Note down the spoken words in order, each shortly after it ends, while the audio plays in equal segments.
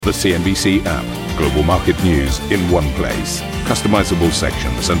The CNBC app. Global market news in one place. Customizable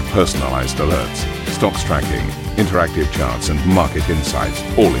sections and personalized alerts. Stocks tracking, interactive charts and market insights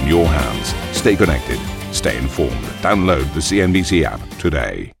all in your hands. Stay connected. Stay informed. Download the CNBC app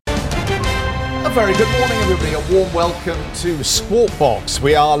today. A very good morning, everybody. A warm welcome to Squawk Box.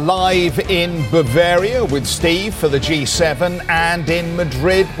 We are live in Bavaria with Steve for the G7 and in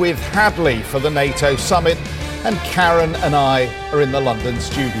Madrid with Hadley for the NATO summit. And Karen and I are in the London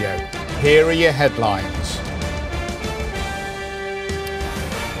studio. Here are your headlines.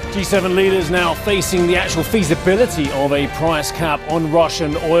 G7 leaders now facing the actual feasibility of a price cap on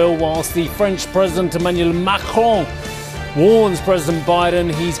Russian oil, whilst the French President Emmanuel Macron warns President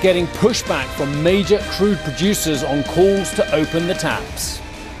Biden he's getting pushback from major crude producers on calls to open the taps.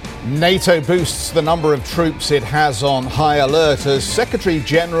 NATO boosts the number of troops it has on high alert as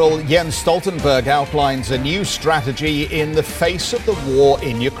Secretary-General Jens Stoltenberg outlines a new strategy in the face of the war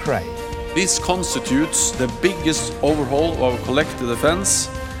in Ukraine. This constitutes the biggest overhaul of our collective defense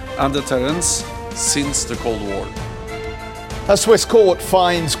and deterrence since the Cold War. A Swiss court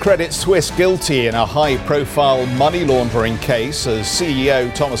finds Credit Suisse guilty in a high-profile money laundering case as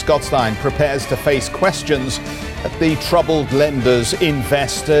CEO Thomas Gottstein prepares to face questions at the troubled lender's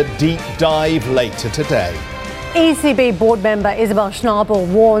investor deep dive later today. ECB board member Isabel Schnabel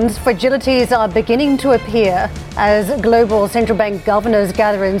warns fragilities are beginning to appear as global central bank governors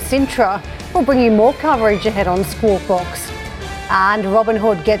gather in Sintra. We'll bring you more coverage ahead on Squawk Box. And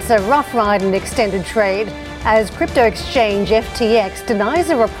Robinhood gets a rough ride in extended trade as crypto exchange FTX denies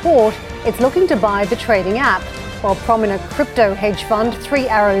a report it's looking to buy the trading app, while prominent crypto hedge fund Three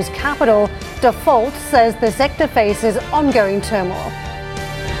Arrows Capital defaults says the sector faces ongoing turmoil.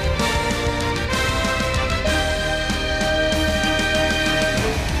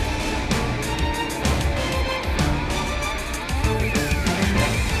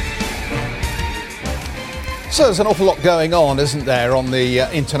 So there's an awful lot going on, isn't there, on the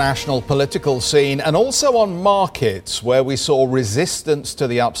international political scene and also on markets where we saw resistance to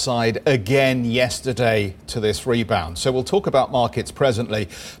the upside again yesterday to this rebound. So we'll talk about markets presently,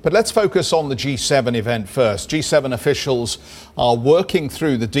 but let's focus on the G7 event first. G7 officials are working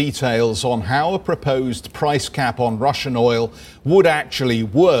through the details on how a proposed price cap on Russian oil would actually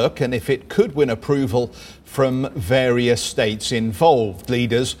work and if it could win approval from various states involved.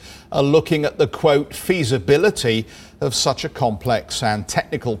 Leaders are looking at the, quote, feasibility of such a complex and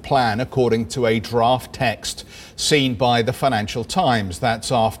technical plan, according to a draft text seen by the Financial Times.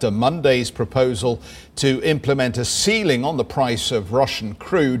 That's after Monday's proposal to implement a ceiling on the price of Russian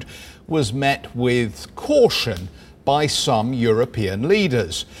crude was met with caution by some European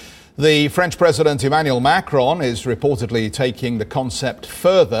leaders. The French President Emmanuel Macron is reportedly taking the concept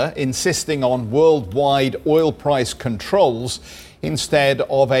further, insisting on worldwide oil price controls instead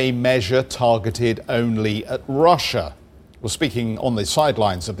of a measure targeted only at Russia. Well, speaking on the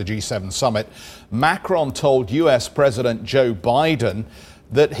sidelines of the G7 summit, Macron told US President Joe Biden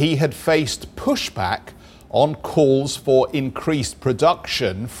that he had faced pushback on calls for increased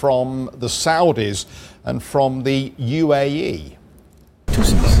production from the Saudis and from the UAE. Two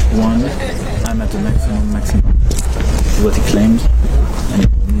things. One, I'm at the maximum. What he claimed, and he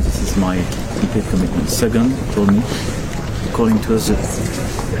told me this is my prepaid commitment. Second, he told me, according to us,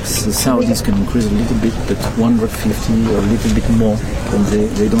 the Saudis can increase a little bit, but 150 or a little bit more, when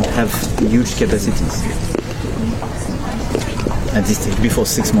they don't have huge capacities at this stage, before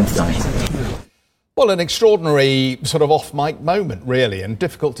 6 months' time. Well, an extraordinary sort of off-mic moment, really, and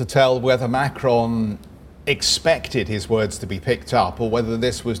difficult to tell whether Macron expected his words to be picked up or whether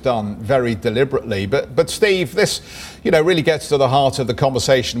this was done very deliberately. But Steve, this, really gets to the heart of the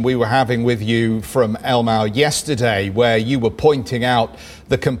conversation we were having with you from Elmau yesterday, where you were pointing out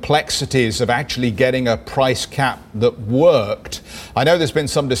the complexities of actually getting a price cap that worked. I know there's been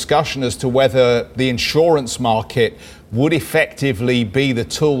some discussion as to whether the insurance market would effectively be the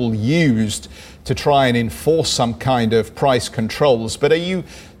tool used to try and enforce some kind of price controls. But are you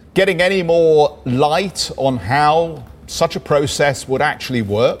getting any more light on how such a process would actually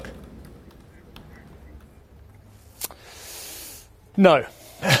work? No.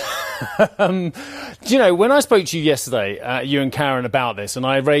 When I spoke to you yesterday, you and Karen, about this, and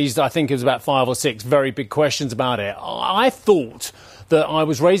I raised, I think it was about 5 or 6 very big questions about it, I thought that I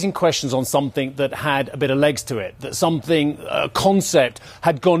was raising questions on something that had a bit of legs to it, that something, a concept,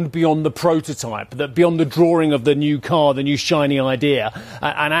 had gone beyond the prototype, that beyond the drawing of the new car, the new shiny idea,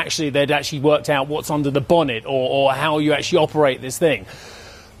 and actually they'd actually worked out what's under the bonnet or how you actually operate this thing.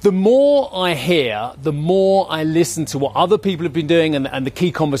 The more I hear, the more I listen to what other people have been doing and the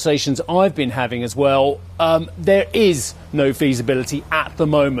key conversations I've been having as well. There is no feasibility at the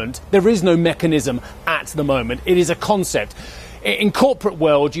moment. There is no mechanism at the moment. It is a concept. In corporate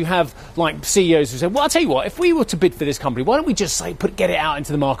world, you have like CEOs who say, well, I'll tell you what, if we were to bid for this company, why don't we just say, get it out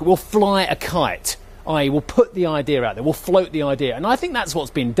into the market? We'll fly a kite, i.e. we'll put the idea out there, we'll float the idea. And I think that's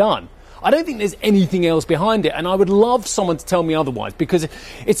what's been done. I don't think there's anything else behind it, and I would love someone to tell me otherwise, because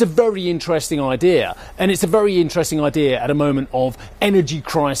it's a very interesting idea, and it's a very interesting idea at a moment of energy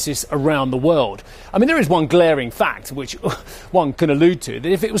crisis around the world. I mean, there is one glaring fact, which one can allude to,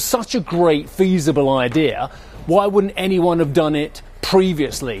 that if it was such a great, feasible idea, why wouldn't anyone have done it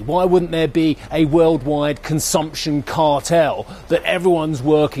previously? Why wouldn't there be a worldwide consumption cartel that everyone's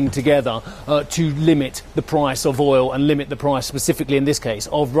working together to limit the price of oil and limit the price, specifically in this case,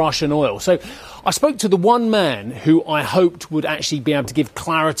 of Russian oil? So I spoke to the one man who I hoped would actually be able to give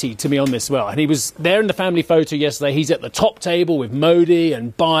clarity to me on this as well. And he was there in the family photo yesterday. He's at the top table with Modi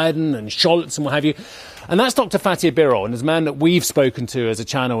and Biden and Scholz and what have you. And that's Dr. Fatih Birol, and is a man that we've spoken to as a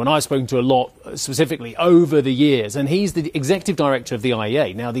channel, and I've spoken to a lot specifically over the years. And he's the executive director of the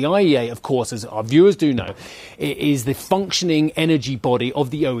IEA. Now, the IEA, of course, as our viewers do know, is the functioning energy body of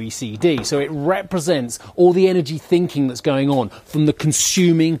the OECD. So it represents all the energy thinking that's going on from the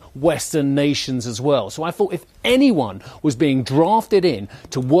consuming Western nations as well. So I thought if anyone was being drafted in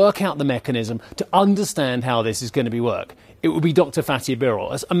to work out the mechanism, to understand how this is going to be work, it would be Dr. Fatih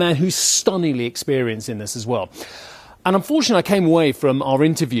Birol, a man who's stunningly experienced in this as well. And unfortunately, I came away from our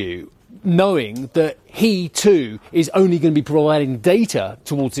interview knowing that he too is only going to be providing data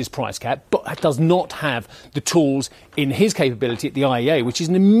towards this price cap, but does not have the tools in his capability at the IEA, which is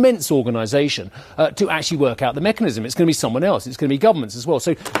an immense organisation, to actually work out the mechanism. It's going to be someone else. It's going to be governments as well.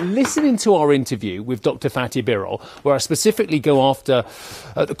 So listening to our interview with Dr. Fatih Birol, where I specifically go after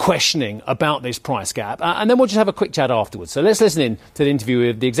the questioning about this price gap, and then we'll just have a quick chat afterwards. So let's listen in to the interview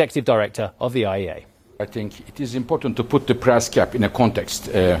with the Executive Director of the IEA. I think it is important to put the price cap in a context.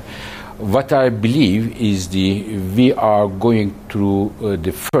 What I believe is we are going through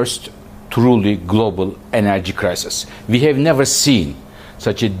the first truly global energy crisis. We have never seen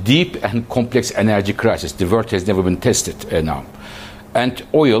such a deep and complex energy crisis. The world has never been tested now. And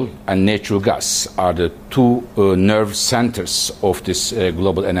oil and natural gas are the two nerve centers of this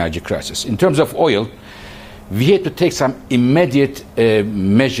global energy crisis. In terms of oil, we had to take some immediate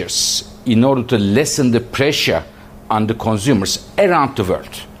measures in order to lessen the pressure on the consumers around the world,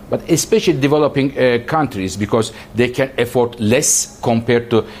 but especially developing countries, because they can afford less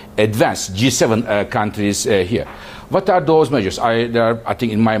compared to advanced G7 countries here. What are those measures? I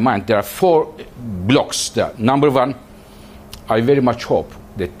think in my mind there are 4 blocks there. Number one, I very much hope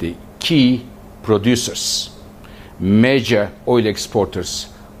that the key producers, major oil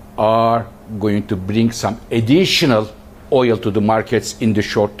exporters, are going to bring some additional oil to the markets in the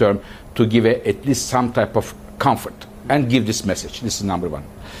short term to give at least some type of comfort and give this message. This is number one.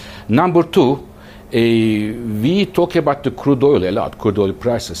 Number two, we talk about the crude oil a lot, crude oil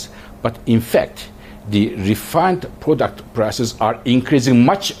prices, but in fact, the refined product prices are increasing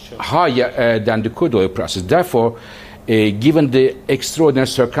much higher than the crude oil prices. Therefore, given the extraordinary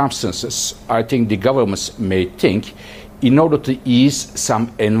circumstances, I think the governments may think, in order to ease some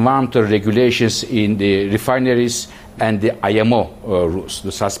environmental regulations in the refineries and the IMO rules,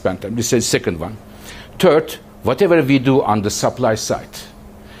 to suspend them. This is the second one. Third, whatever we do on the supply side,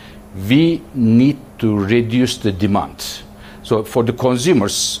 we need to reduce the demand. So for the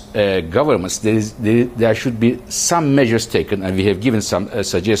consumers, governments, there should be some measures taken, and we have given some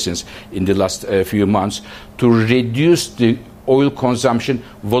suggestions in the last few months, to reduce the oil consumption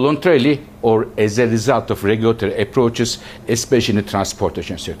voluntarily or as a result of regulatory approaches, especially in the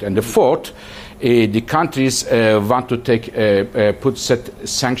transportation sector. And the fourth, the countries want to put set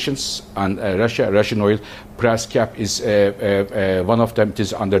sanctions on Russian oil. Price cap is one of them. It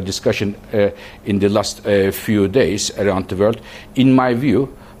is under discussion in the last few days around the world. In my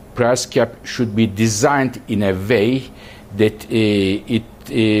view, price cap should be designed in a way that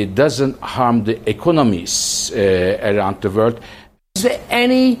it doesn't harm the economies around the world. Is there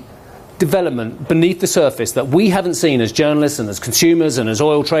any development beneath the surface that we haven't seen as journalists and as consumers and as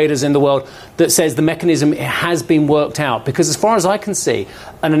oil traders in the world that says the mechanism has been worked out? Because as far as I can see,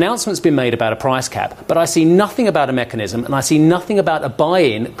 an announcement's been made about a price cap, but I see nothing about a mechanism and I see nothing about a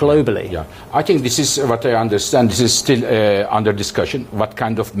buy-in globally. Yeah, I think this is what I understand. This is still under discussion. What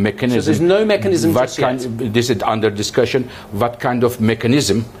kind of mechanism? So there's no mechanism just yet? This is under discussion. What kind of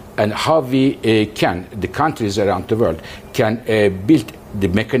mechanism and how we the countries around the world can build the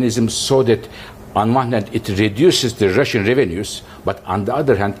mechanism so that on one hand, it reduces the Russian revenues, but on the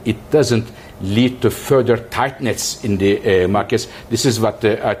other hand, it doesn't lead to further tightness in the markets. This is what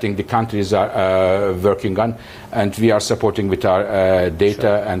I think the countries are working on, and we are supporting with our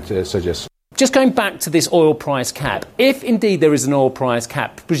data and suggestions. Just going back to this oil price cap, if indeed there is an oil price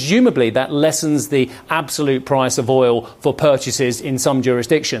cap, presumably that lessens the absolute price of oil for purchases in some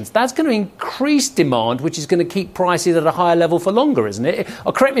jurisdictions. That's going to increase demand, which is going to keep prices at a higher level for longer, isn't it?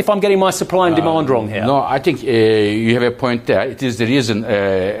 Or correct me if I'm getting my supply and demand wrong here. No, I think you have a point there. It is the reason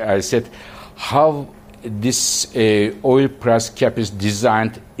I said how this oil price cap is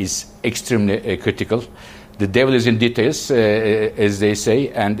designed is extremely critical. The devil is in details, as they say,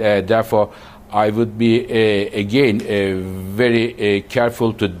 and therefore I would be, again, very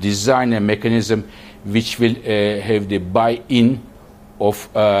careful to design a mechanism which will have the buy-in of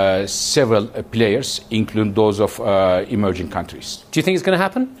several players, including those of emerging countries. Do you think it's going to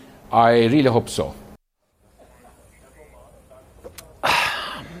happen? I really hope so.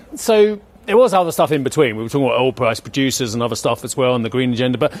 So there was other stuff in between. We were talking about oil price producers and other stuff as well on the green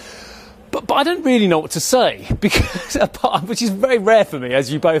agenda, but I don't really know what to say, because which is very rare for me,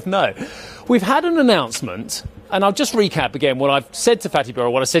 as you both know. We've had an announcement, and I'll just recap again what I've said to Fatih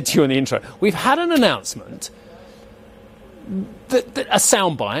Birol, what I said to you in the intro. We've had an announcement, a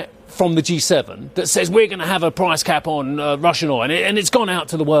soundbite from the G7 that says we're going to have a price cap on Russian oil, and it's gone out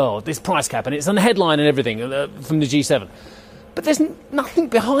to the world, this price cap, and it's on the headline and everything from the G7. But there's nothing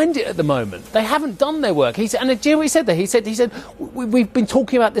behind it at the moment. They haven't done their work. Do you know what he said there? He said, we've been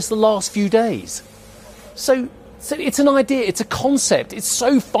talking about this the last few days. So it's an idea, it's a concept, it's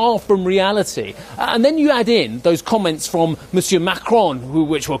so far from reality. And then you add in those comments from Monsieur Macron,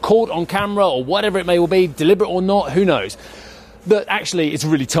 which were caught on camera or whatever it may well be, deliberate or not, who knows. But actually, it's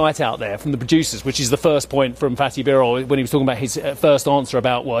really tight out there from the producers, which is the first point from Fatih Birol when he was talking about his first answer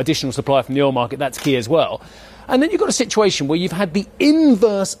about additional supply from the oil market. That's key as well. And then you've got a situation where you've had the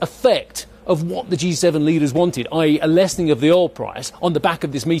inverse effect of what the G7 leaders wanted, i.e. a lessening of the oil price on the back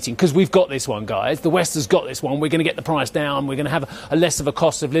of this meeting, because we've got this one, guys. The West has got this one. We're going to get the price down. We're going to have a less of a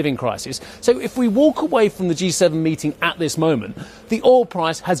cost of living crisis. So if we walk away from the G7 meeting at this moment, the oil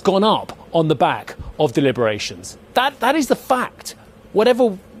price has gone up on the back of deliberations. That is the fact.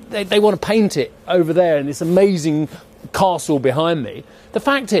 Whatever they want to paint it over there in this amazing castle behind me, the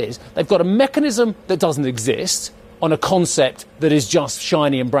fact is they've got a mechanism that doesn't exist on a concept that is just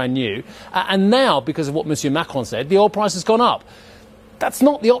shiny and brand new. And now, because of what Monsieur Macron said, the oil price has gone up. That's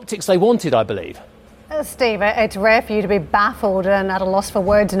not the optics they wanted, I believe. Steve, it's rare for you to be baffled and at a loss for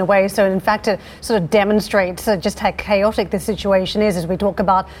words in a way. So, in fact, it sort of demonstrates just how chaotic the situation is as we talk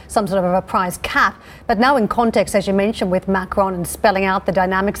about some sort of a price cap. But now in context, as you mentioned, with Macron and spelling out the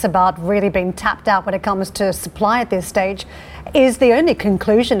dynamics about really being tapped out when it comes to supply at this stage, is the only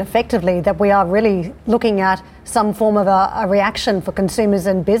conclusion effectively that we are really looking at some form of a reaction for consumers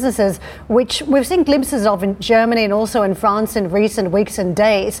and businesses, which we've seen glimpses of in Germany and also in France in recent weeks and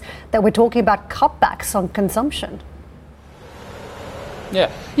days, that we're talking about cutbacks on consumption.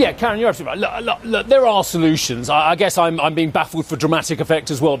 Yeah, Karen, you're absolutely right. Look, there are solutions. I guess I'm being baffled for dramatic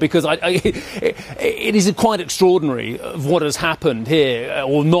effect as well, because it is quite extraordinary of what has happened here,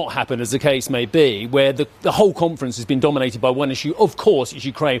 or not happened as the case may be, where the whole conference has been dominated by one issue. Of course, it's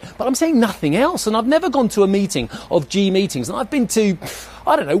Ukraine, but I'm saying nothing else. And I've never gone to a meeting of G meetings, and I've been to,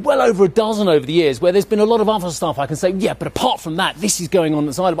 I don't know, well over a dozen over the years, where there's been a lot of other stuff I can say, yeah, but apart from that, this is going on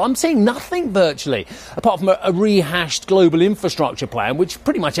the side of it. I'm seeing nothing virtually, apart from a rehashed global infrastructure plan, which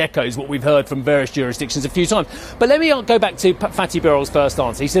pretty much echoes what we've heard from various jurisdictions a few times. But let me go back to Fatih Birol's first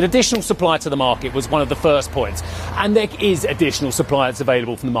answer. He said additional supply to the market was one of the first points, and there is additional supply that's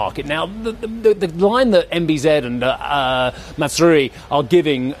available from the market. Now, the line that MBZ and Masrouri are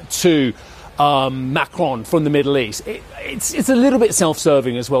giving to Macron from the Middle East, it's a little bit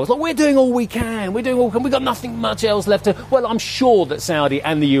self-serving as well. It's like, we're doing all we can, we've got nothing much else left to... Well, I'm sure that Saudi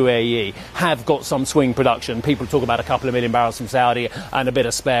and the UAE have got some swing production. People talk about a couple of million barrels from Saudi and a bit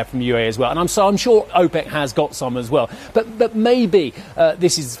of spare from UAE as well. And I'm sure OPEC has got some as well. But maybe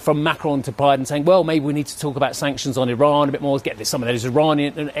this is from Macron to Biden saying, well, maybe we need to talk about sanctions on Iran a bit more, get some of those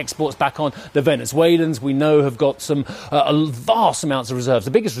Iranian exports back on. The Venezuelans, we know, have got some vast amounts of reserves,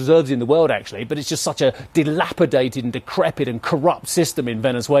 the biggest reserves in the world, actually, but it's just such a dilapidated and decrepit and corrupt system in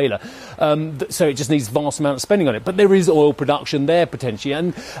Venezuela. So it just needs vast amount of spending on it. But there is oil production there potentially.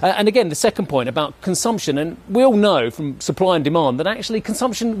 And again, the second point about consumption, and we all know from supply and demand that actually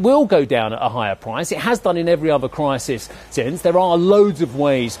consumption will go down at a higher price. It has done in every other crisis since. There are loads of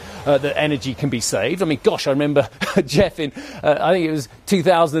ways that energy can be saved. I mean, gosh, I remember Jeff in, I think it was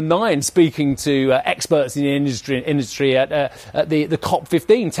 2009, speaking to experts in the industry at the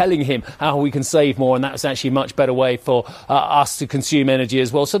COP15, telling him how how we can save more, and that's actually a much better way for us to consume energy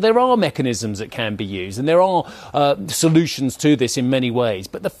as well. So there are mechanisms that can be used, and there are solutions to this in many ways.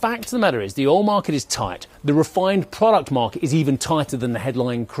 But the fact of the matter is the oil market is tight. The refined product market is even tighter than the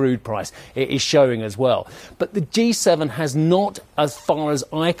headline crude price it is showing as well. But the G7 has not, as far as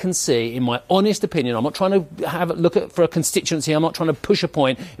I can see, in my honest opinion, I'm not trying to have a look at for a constituency, I'm not trying to push a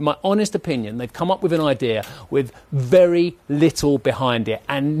point. In my honest opinion, they've come up with an idea with very little behind it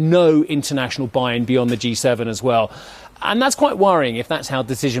and no international buy-in beyond the G7 as well. And that's quite worrying if that's how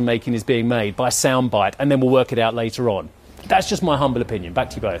decision-making is being made, by soundbite, and then we'll work it out later on. That's just my humble opinion. Back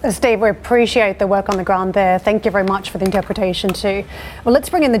to you both. Steve, we appreciate the work on the ground there. Thank you very much for the interpretation too. Well, let's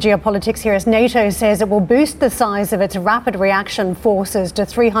bring in the geopolitics here as NATO says it will boost the size of its rapid reaction forces to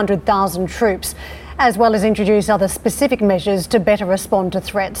 300,000 troops, as well as introduce other specific measures to better respond to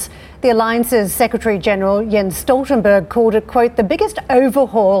threats. The Alliance's Secretary-General Jens Stoltenberg called it, quote, the biggest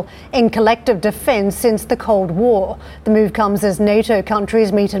overhaul in collective defence since the Cold War. The move comes as NATO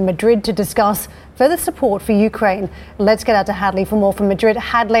countries meet in Madrid to discuss further support for Ukraine. Let's get out to Hadley for more from Madrid.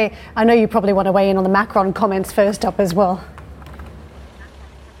 Hadley, I know you probably want to weigh in on the Macron comments first up as well.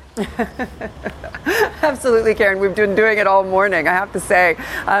 Absolutely, Karen. We've been doing it all morning, I have to say.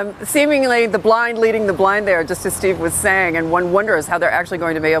 Seemingly the blind leading the blind there, just as Steve was saying, and one wonders how they're actually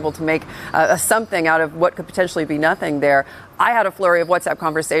going to be able to make something out of what could potentially be nothing there. I had a flurry of WhatsApp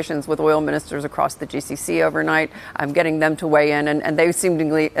conversations with oil ministers across the GCC overnight. I'm getting them to weigh in, and they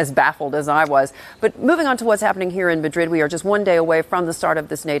seemingly as baffled as I was. But moving on to what's happening here in Madrid, we are just one day away from the start of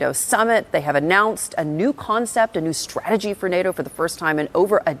this NATO summit. They have announced a new concept, a new strategy for NATO for the first time in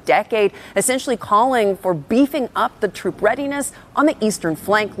over a decade, essentially calling for beefing up the troop readiness on the eastern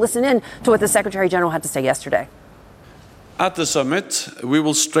flank. Listen in to what the Secretary General had to say yesterday. At the summit, we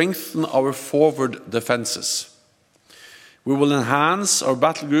will strengthen our forward defences. We will enhance our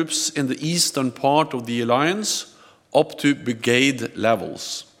battle groups in the eastern part of the alliance up to brigade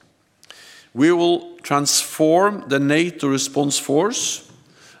levels. We will transform the NATO response force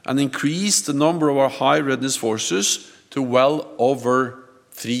and increase the number of our high readiness forces to well over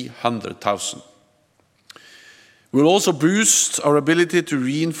 300,000. We will also boost our ability to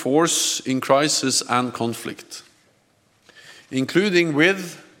reinforce in crisis and conflict, including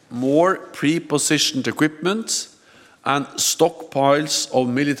with more pre-positioned equipment and stockpiles of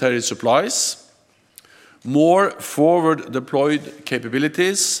military supplies, more forward-deployed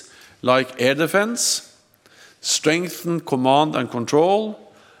capabilities like air defense, strengthened command and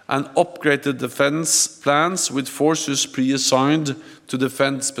control, and upgraded defense plans with forces pre-assigned to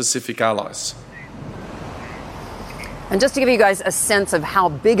defend specific allies. And just to give you guys a sense of how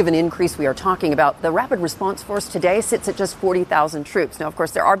big of an increase we are talking about, the Rapid Response Force today sits at just 40,000 troops. Now, of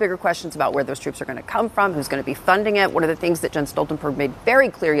course, there are bigger questions about where those troops are going to come from, who's going to be funding it. One of the things that Jens Stoltenberg made very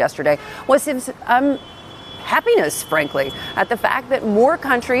clear yesterday was his happiness, frankly, at the fact that more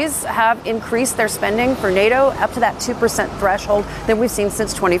countries have increased their spending for NATO up to that 2% threshold than we've seen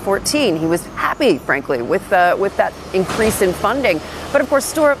since 2014. He was happy, frankly, with that increase in funding. But, of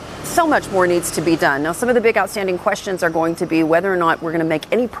course, so much more needs to be done. Now, some of the big outstanding questions are going to be whether or not we're going to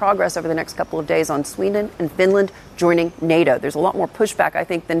make any progress over the next couple of days on Sweden and Finland joining NATO. There's a lot more pushback, I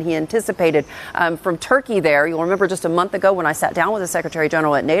think, than he anticipated from Turkey there. You'll remember just a month ago when I sat down with the Secretary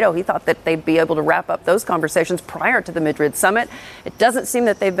General at NATO, he thought that they'd be able to wrap up those conversations prior to the Madrid summit. It doesn't seem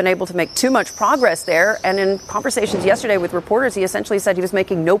that they've been able to make too much progress there. And in conversations yesterday with reporters, he essentially said he was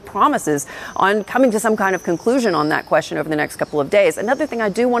making no promises on coming to some kind of conclusion on that question over the next couple of days. Another thing I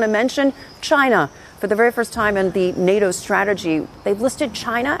do want to mention, China. For the very first time in the NATO strategy, they've listed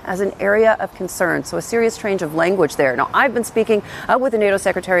China as an area of concern. So a serious change of language there. Now, I've been speaking with the NATO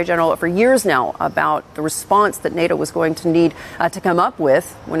Secretary General for years now about the response that NATO was going to need to come up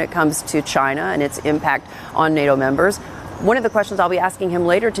with when it comes to China and its impact on NATO members. One of the questions I'll be asking him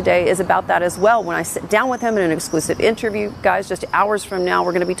later today is about that as well. When I sit down with him in an exclusive interview, guys, just hours from now,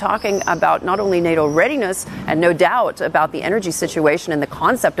 we're going to be talking about not only NATO readiness and no doubt about the energy situation and the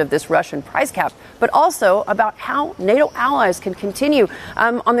concept of this Russian price cap, but also about how NATO allies can continue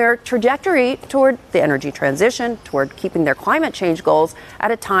on their trajectory toward the energy transition, toward keeping their climate change goals at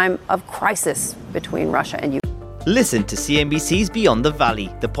a time of crisis between Russia and Ukraine. Listen to CNBC's Beyond the Valley,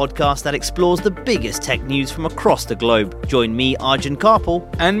 the podcast that explores the biggest tech news from across the globe. Join me, Arjun Karpal.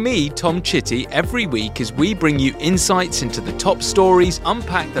 And me, Tom Chitty, every week as we bring you insights into the top stories,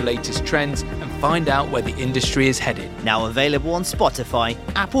 unpack the latest trends, and find out where the industry is headed. Now available on Spotify,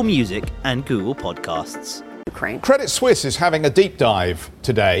 Apple Music, and Google Podcasts. Ukraine. Credit Suisse is having a deep dive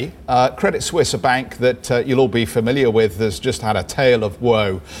today. Credit Suisse, a bank that you'll all be familiar with, has just had a tale of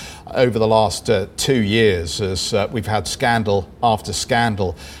woe over the last 2 years as we've had scandal after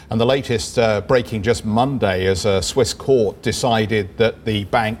scandal. And the latest breaking just Monday as a Swiss court decided that the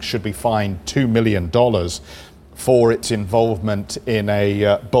bank should be fined $2 million for its involvement in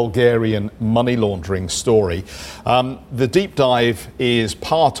a Bulgarian money laundering story. The deep dive is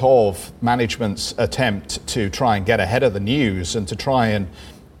part of management's attempt to try and get ahead of the news and to try and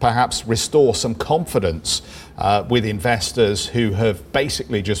perhaps restore some confidence with investors who have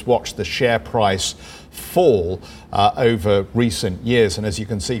basically just watched the share price fall over recent years. And as you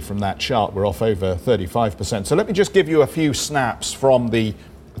can see from that chart, we're off over 35%. So let me just give you a few snaps from the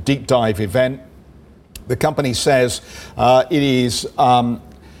deep dive event. The company says it is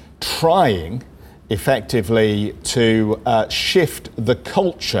trying effectively to shift the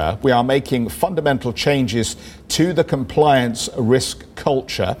culture. We are making fundamental changes to the compliance risk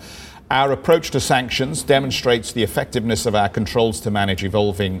culture. Our approach to sanctions demonstrates the effectiveness of our controls to manage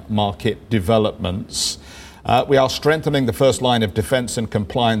evolving market developments. We are strengthening the first line of defence and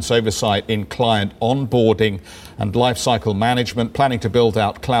compliance oversight in client onboarding and lifecycle management, planning to build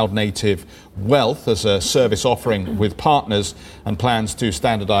out cloud-native wealth as a service offering with partners, and plans to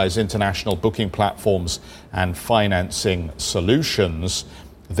standardise international booking platforms and financing solutions.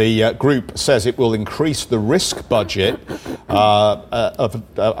 The group says it will increase the risk budget of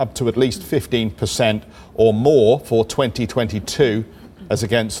up to at least 15% or more for 2022 as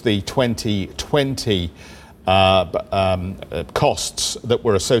against the 2020 costs that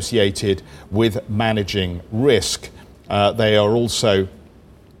were associated with managing risk. They are also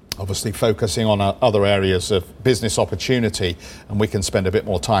obviously focusing on other areas of business opportunity, and we can spend a bit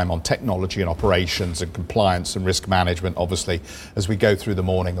more time on technology and operations and compliance and risk management, obviously, as we go through the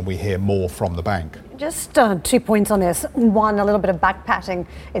morning and we hear more from the bank. Just 2 points on this. One, a little bit of backpatting,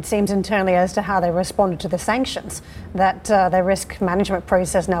 it seems, internally as to how they responded to the sanctions, that their risk management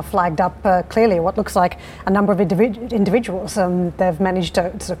process now flagged up clearly what looks like a number of individuals. They've managed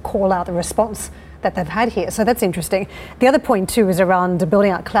to call out the response that they've had here. So that's interesting. The other point too is around building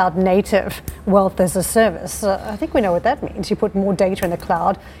out cloud native wealth as a service. I think we know what that means. You put more data in the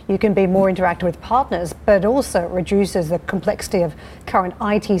cloud, you can be more interactive with partners, but also it reduces the complexity of current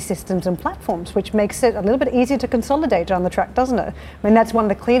IT systems and platforms, which makes it a little bit easier to consolidate down the track, doesn't it? I mean, that's one of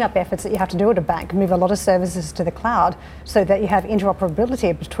the cleanup efforts that you have to do at a bank, move a lot of services to the cloud so that you have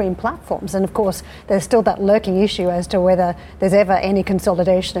interoperability between platforms. And of course, there's still that lurking issue as to whether there's ever any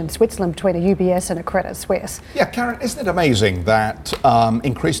consolidation in Switzerland between a UBS and a Credit Suisse. Yeah, Karen, isn't it amazing that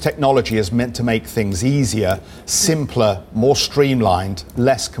increased technology is meant to make things easier, simpler, more streamlined,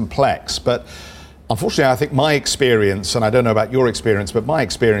 less complex? But unfortunately, I think my experience, and I don't know about your experience, but my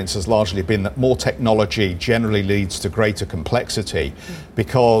experience has largely been that more technology generally leads to greater complexity,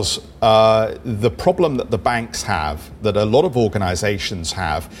 because the problem that the banks have, that a lot of organisations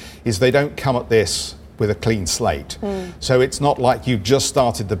have, is they don't come at this with a clean slate. So it's not like you've just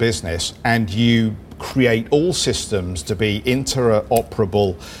started the business and you create all systems to be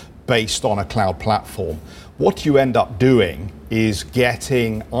interoperable based on a cloud platform. What you end up doing is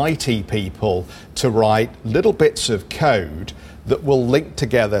getting IT people to write little bits of code that will link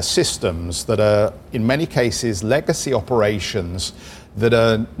together systems that are, in many cases, legacy operations that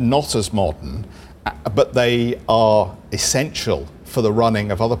are not as modern, but they are essential for the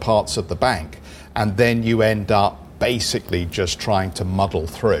running of other parts of the bank. And then you end up basically just trying to muddle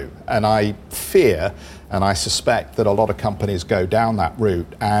through. And I fear and I suspect that a lot of companies go down that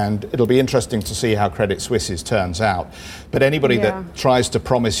route, and it'll be interesting to see how Credit Suisse's turns out. But anybody that tries to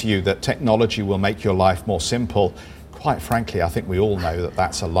promise you that technology will make your life more simple, quite frankly, I think we all know that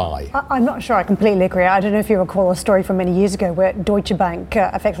that's a lie. I'm not sure I completely agree. I don't know if you recall a story from many years ago where Deutsche Bank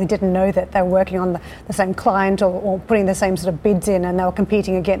effectively didn't know that they were working on the same client or putting the same sort of bids in, and they were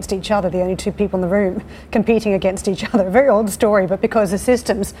competing against each other, the only two people in the room competing against each other. A very old story, but because the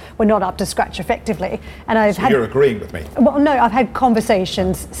systems were not up to scratch effectively. And you're agreeing with me? Well, no, I've had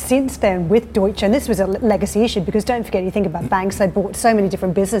conversations since then with Deutsche, and this was a legacy issue because don't forget, you think about banks, they bought so many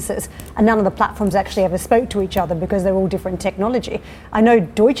different businesses and none of the platforms actually ever spoke to each other because they're all different technology. I know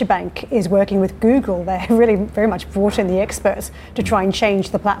Deutsche Bank is working with Google. They really very much brought in the experts to try and change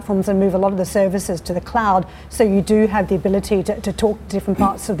the platforms and move a lot of the services to the cloud, so you do have the ability to talk to different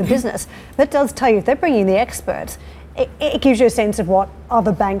parts of the business. That does tell you, if they're bringing the experts, it gives you a sense of what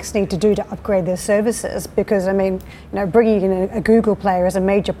other banks need to do to upgrade their services, because bringing in a Google player as a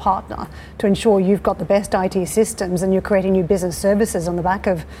major partner to ensure you've got the best IT systems and you're creating new business services on the back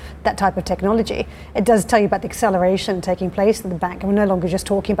of that type of technology, it does tell you about the acceleration taking place in the bank. And we're no longer just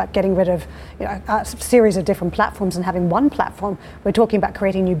talking about getting rid of a series of different platforms and having one platform. We're talking about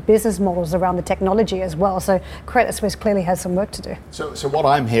creating new business models around the technology as well. So Credit Suisse clearly has some work to do. So what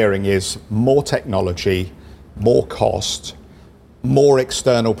I'm hearing is more technology, more cost, more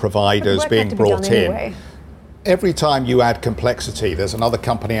external providers being brought in. Anyway. Every time you add complexity, there's another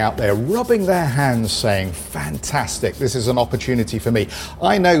company out there rubbing their hands saying, fantastic, this is an opportunity for me.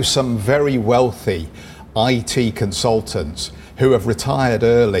 I know some very wealthy IT consultants who have retired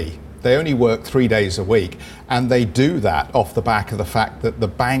early. They only work 3 days a week, and they do that off the back of the fact that the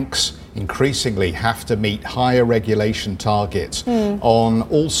banks increasingly have to meet higher regulation targets on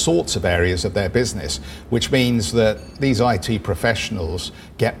all sorts of areas of their business, which means that these IT professionals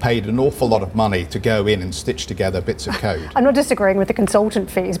get paid an awful lot of money to go in and stitch together bits of code. I'm not disagreeing with the consultant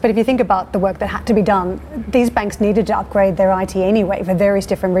fees, but if you think about the work that had to be done, these banks needed to upgrade their IT anyway for various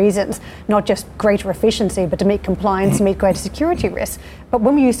different reasons, not just greater efficiency, but to meet compliance, meet greater security risks. But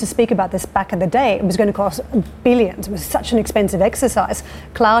when we used to speak about this back in the day, it was going to cost billions. It was such an expensive exercise.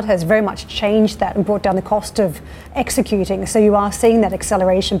 Cloud has very much changed that and brought down the cost of executing. So you are seeing that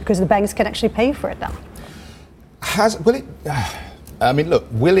acceleration because the banks can actually pay for it now.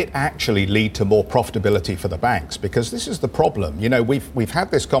 Will it actually lead to more profitability for the banks? Because this is the problem. We've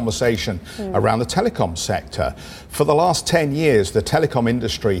had this conversation around the telecom sector. For the last 10 years, the telecom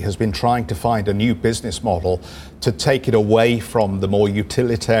industry has been trying to find a new business model to take it away from the more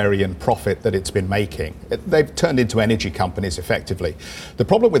utilitarian profit that it's been making. They've turned into energy companies effectively. The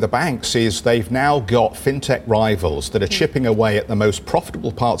problem with the banks is they've now got fintech rivals that are chipping away at the most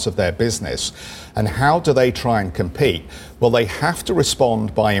profitable parts of their business. And how do they try and compete? Well, they have to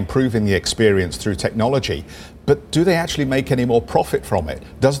respond by improving the experience through technology. But do they actually make any more profit from it?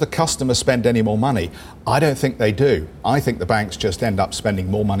 Does the customer spend any more money? I don't think they do. I think the banks just end up spending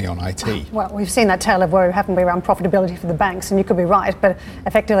more money on IT. Well, we've seen that tale of woe, haven't we, around profitability for the banks, and you could be right, but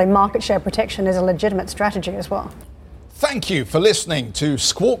effectively market share protection is a legitimate strategy as well. Thank you for listening to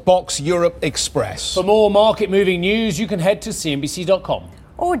Squawk Box Europe Express. For more market-moving news, you can head to cnbc.com.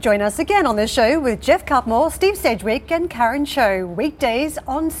 Or join us again on this show with Jeff Cutmore, Steve Sedgwick and Karen Cho, weekdays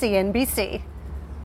on CNBC.